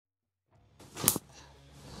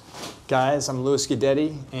Guys, I'm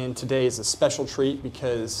Kneaded, and today is a special treat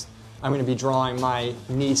because I'm going to be drawing my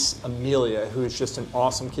niece, Amelia, who is just an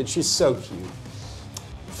awesome kid. She's so cute.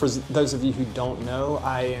 For those of you who don't know,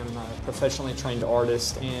 I am a professionally trained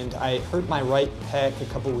artist, and I hurt my right pec a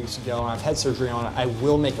couple weeks ago, and I've had surgery on it. I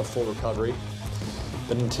will make a full recovery,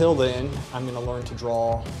 but until then, I'm going to learn to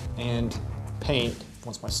draw and paint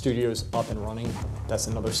once my studio's up and running. That's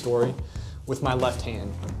another story, with my left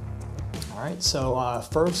hand. All right, so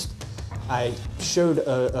first, I showed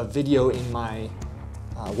a video in my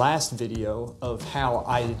last video of how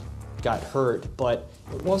I got hurt, but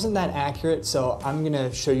it wasn't that accurate, so I'm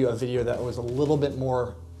gonna show you a video that was a little bit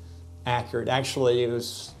more accurate. Actually, it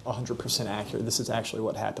was 100% accurate. This is actually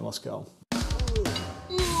what happened. Let's go.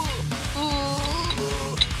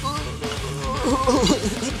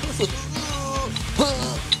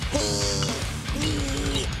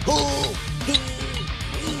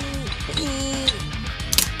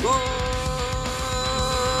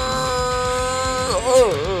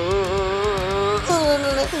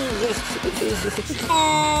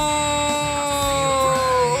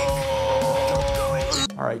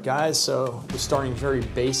 All right, guys, so we're starting very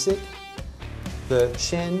basic. The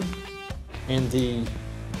chin and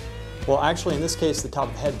well, actually in this case, the top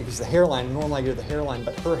of the head, because the hairline, normally I go to the hairline,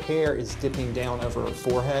 but her hair is dipping down over her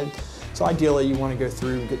forehead. So ideally you want to go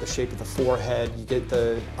through and get the shape of the forehead, you get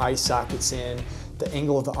the eye sockets in, the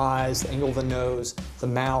angle of the eyes, the angle of the nose, the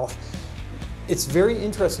mouth. It's very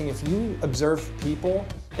interesting, if you observe people,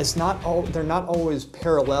 they're not always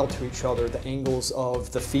parallel to each other, the angles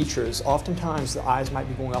of the features. Oftentimes the eyes might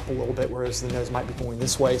be going up a little bit, whereas the nose might be going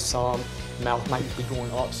this way some, the mouth might be going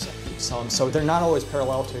up some. So they're not always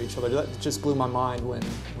parallel to each other. That just blew my mind when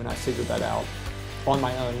I figured that out on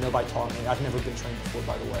my own. Nobody taught me. I've never been trained before,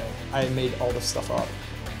 by the way. I made all this stuff up.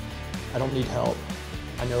 I don't need help.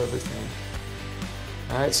 I know everything.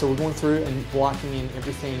 All right, so we're going through and blocking in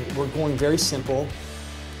everything. We're going very simple.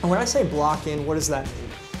 And when I say block in, what does that mean?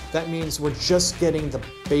 That means we're just getting the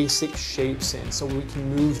basic shapes in so we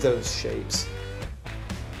can move those shapes.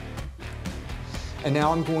 And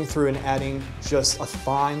now I'm going through and adding just a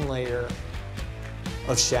fine layer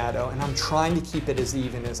of shadow, and I'm trying to keep it as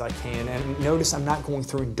even as I can. And notice I'm not going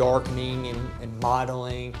through and darkening and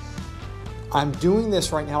modeling. I'm doing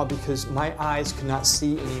this right now because my eyes could not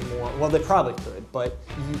see anymore. Well, they probably could, but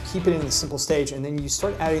you keep it in the simple stage, and then you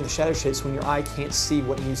start adding the shadow shapes when your eye can't see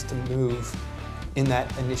what needs to move in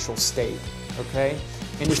that initial state, okay?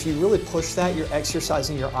 And if you really push that, you're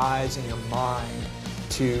exercising your eyes and your mind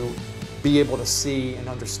to be able to see and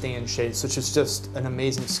understand shapes, which is just an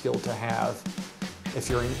amazing skill to have if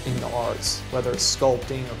you're in the arts, whether it's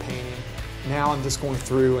sculpting or painting. Now I'm just going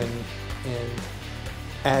through and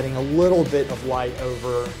adding a little bit of light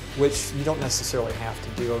over, which you don't necessarily have to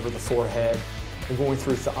do, over the forehead. I'm going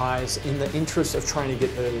through the eyes in the interest of trying to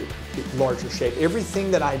get the larger shape.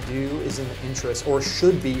 Everything that I do is in the interest, or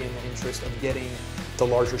should be in the interest, of getting the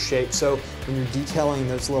larger shape. So when you're detailing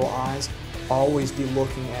those little eyes, always be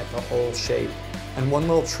looking at the whole shape. And one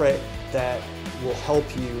little trick that will help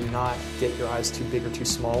you not get your eyes too big or too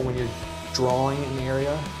small when you're drawing an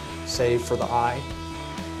area, say for the eye,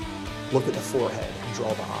 look at the forehead and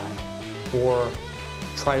draw the eye. Or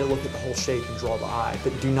try to look at the whole shape and draw the eye,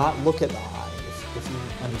 but do not look at the eye, if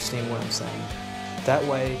you understand what I'm saying. That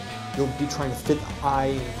way, you'll be trying to fit the eye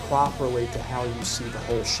in properly to how you see the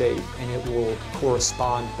whole shape, and it will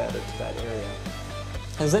correspond better to that area.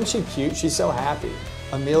 And isn't she cute? She's so happy.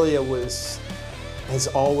 Amelia has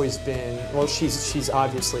always been, well, she's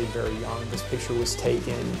obviously very young. This picture was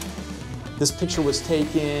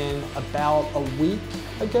taken about a week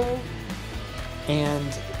ago,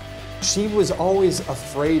 and she was always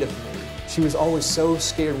afraid of me. She was always so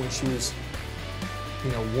scared when she was,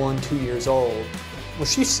 1, 2 years old. Well,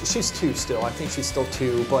 she's 2 still. I think she's still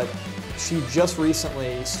 2, but she just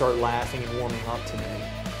recently started laughing and warming up to me.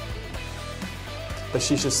 But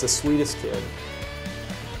she's just the sweetest kid.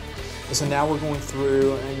 And so now we're going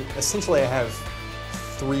through, and essentially I have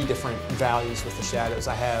 3 different values with the shadows.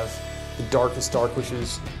 I have the darkest dark, which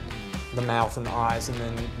is the mouth and the eyes, and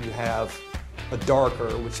then you have a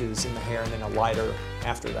darker, which is in the hair, and then a lighter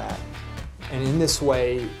after that. And in this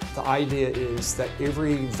way, the idea is that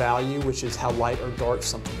every value, which is how light or dark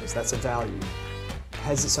something is, that's a value,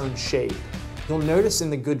 has its own shape. You'll notice in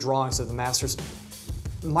the good drawings of the masters,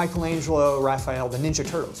 Michelangelo, Raphael, the Ninja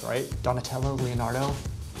Turtles, right? Donatello, Leonardo.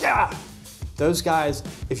 Yeah! Those guys,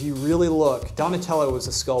 if you really look, Donatello was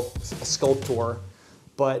a sculptor,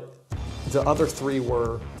 but the other 3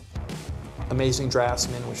 were amazing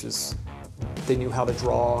draftsmen, which is, they knew how to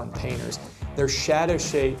draw, and painters. Their shadow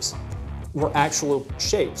shapes were actual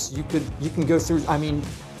shapes. You can go through, I mean,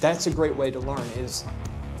 that's a great way to learn, is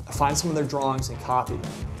find some of their drawings and copy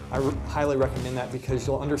them. I highly recommend that because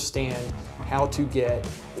you'll understand how to get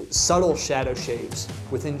subtle shadow shapes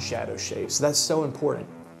within shadow shapes. That's so important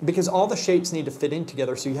because all the shapes need to fit in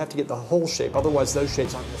together, so you have to get the whole shape, otherwise those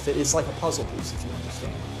shapes aren't going to fit. It's like a puzzle piece, if you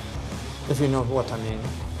understand, if you know what I mean.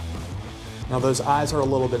 Now those eyes are a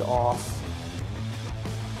little bit off,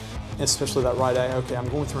 especially that right eye. Okay, I'm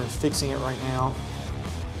going through and fixing it right now.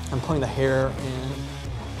 I'm putting the hair in.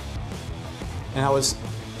 And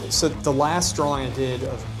so the last drawing I did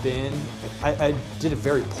of Ben, I did a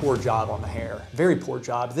very poor job on the hair. Very poor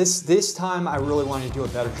job. This time I really wanted to do a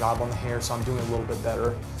better job on the hair, so I'm doing a little bit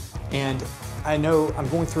better. And I know I'm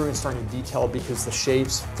going through and starting to detail because the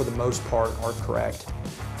shapes, for the most part, are correct.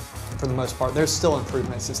 For the most part, there's still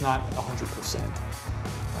improvements. It's not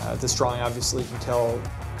 100%. This drawing, obviously, you can tell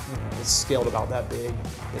it's scaled about that big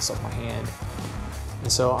based off my hand.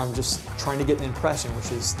 And so I'm just trying to get an impression,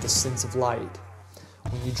 which is the sense of light.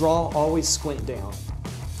 When you draw, always squint down.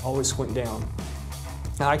 Always squint down.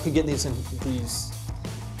 Now I could get these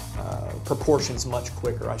proportions much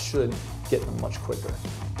quicker. I should get them much quicker.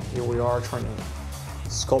 Here we are trying to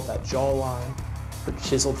sculpt that jawline, her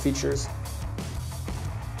chiseled features.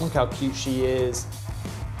 Look how cute she is.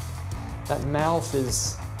 That mouth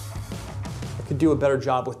is, I could do a better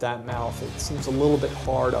job with that mouth. It seems a little bit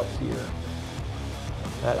hard up here,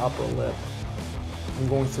 that upper lip. I'm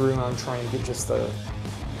going through and I'm trying to get just the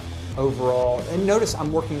overall, and notice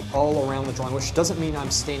I'm working all around the drawing, which doesn't mean I'm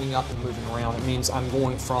standing up and moving around. It means I'm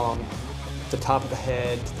going from the top of the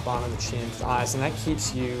head to the bottom of the chin to the eyes, and that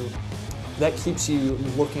keeps you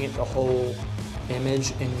looking at the whole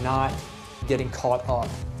image and not getting caught up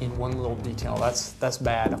in one little detail. That's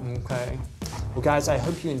bad. Okay. Well, guys, I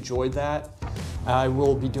hope you enjoyed that. I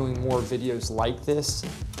will be doing more videos like this.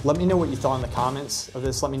 Let me know what you thought in the comments of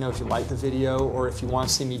this. Let me know if you liked the video or if you want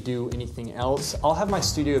to see me do anything else. I'll have my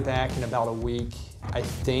studio back in about a week, I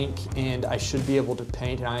think, and I should be able to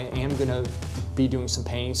paint, and I am gonna be doing some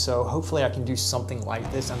painting, so hopefully I can do something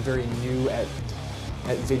like this. I'm very new at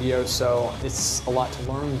video, so it's a lot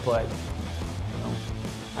to learn, but you know,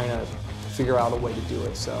 I'm gonna figure out a way to do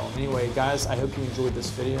it. So anyway, guys, I hope you enjoyed this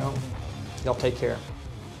video. Y'all take care.